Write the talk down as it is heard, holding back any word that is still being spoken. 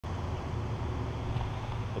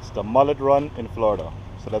It's the Mullet Run in Florida.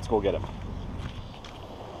 So let's go get him.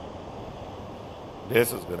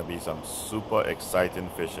 This is going to be some super exciting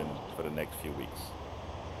fishing for the next few weeks.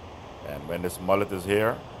 And when this mullet is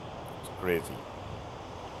here, it's crazy.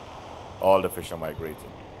 All the fish are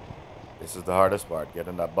migrating. This is the hardest part,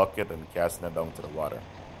 getting that bucket and casting it down to the water.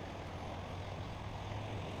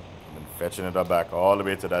 And then fetching it back all the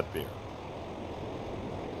way to that pier.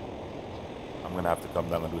 I'm going to have to come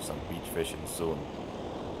down and do some beach fishing soon.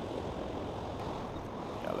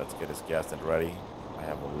 Yeah, let's get this cast net ready. I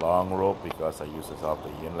have a long rope because I use this off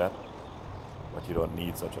the inlet. But you don't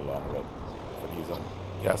need such a long rope for these on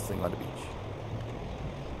casting on the beach.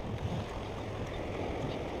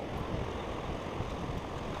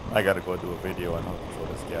 I gotta go do a video on how to throw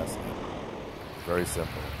this cast net. Very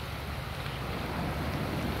simple.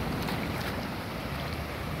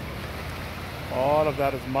 All of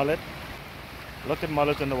that is mullet. Look at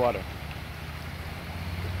mullet in the water.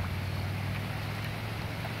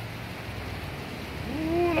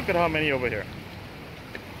 Ooh, look at how many over here.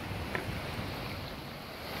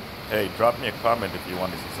 Hey, drop me a comment if you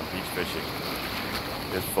want to see some beach fishing.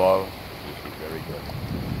 This fall will be very good.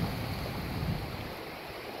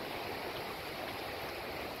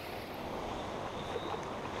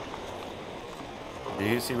 Do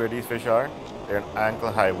you see where these fish are? They're in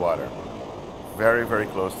ankle high water. Very, very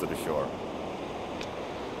close to the shore.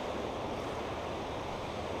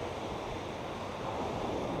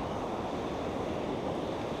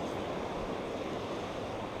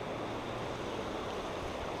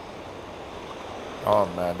 Oh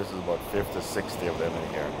man, this is about 50 to 60 of them in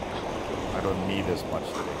here. I don't need this much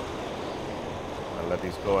today. I'll let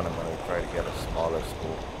these go and I'm going to try to get a smaller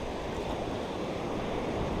spool.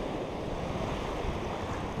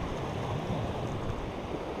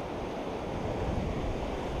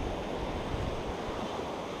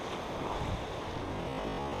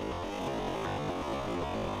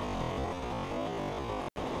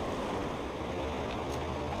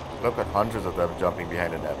 Look at hundreds of them jumping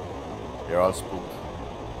behind the net. They're all spooked.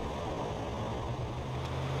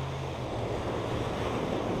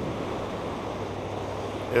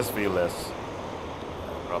 This feel less.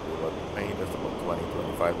 Probably about, maybe just about 20,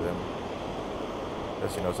 25 of them.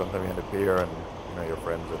 Just, you know, sometimes you're in the pier and, you know, your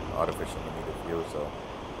friends and other fishermen need a few, so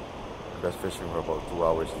I'm just fishing for about 2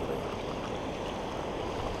 hours today.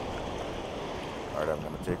 Alright, I'm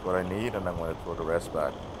going to take what I need and I'm going to throw the rest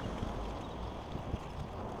back.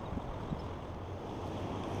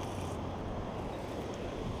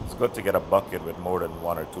 It's good to get a bucket with more than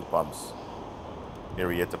 1 or 2 pumps,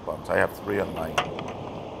 aerator pumps. I have 3 on mine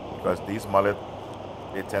because these mullet,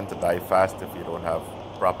 they tend to die fast if you don't have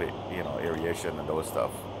proper, you know, aeration and those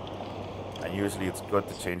stuff. And usually it's good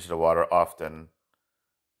to change the water often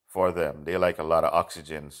for them. They like a lot of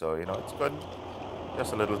oxygen, so you know it's good.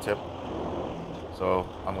 Just a little tip. So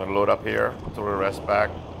I'm gonna load up here, throw the rest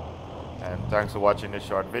back, and thanks for watching this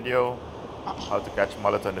short video, how to catch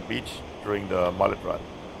mullet on the beach during the mullet run.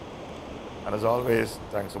 And as always,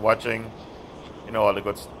 thanks for watching. You know all the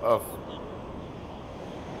good stuff.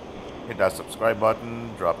 Hit that subscribe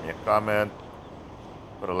button, drop me a comment,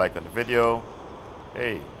 put a like on the video.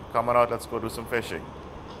 Hey, come on out, let's go do some fishing.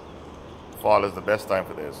 Fall is the best time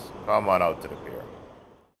for this. Come on out to the pier.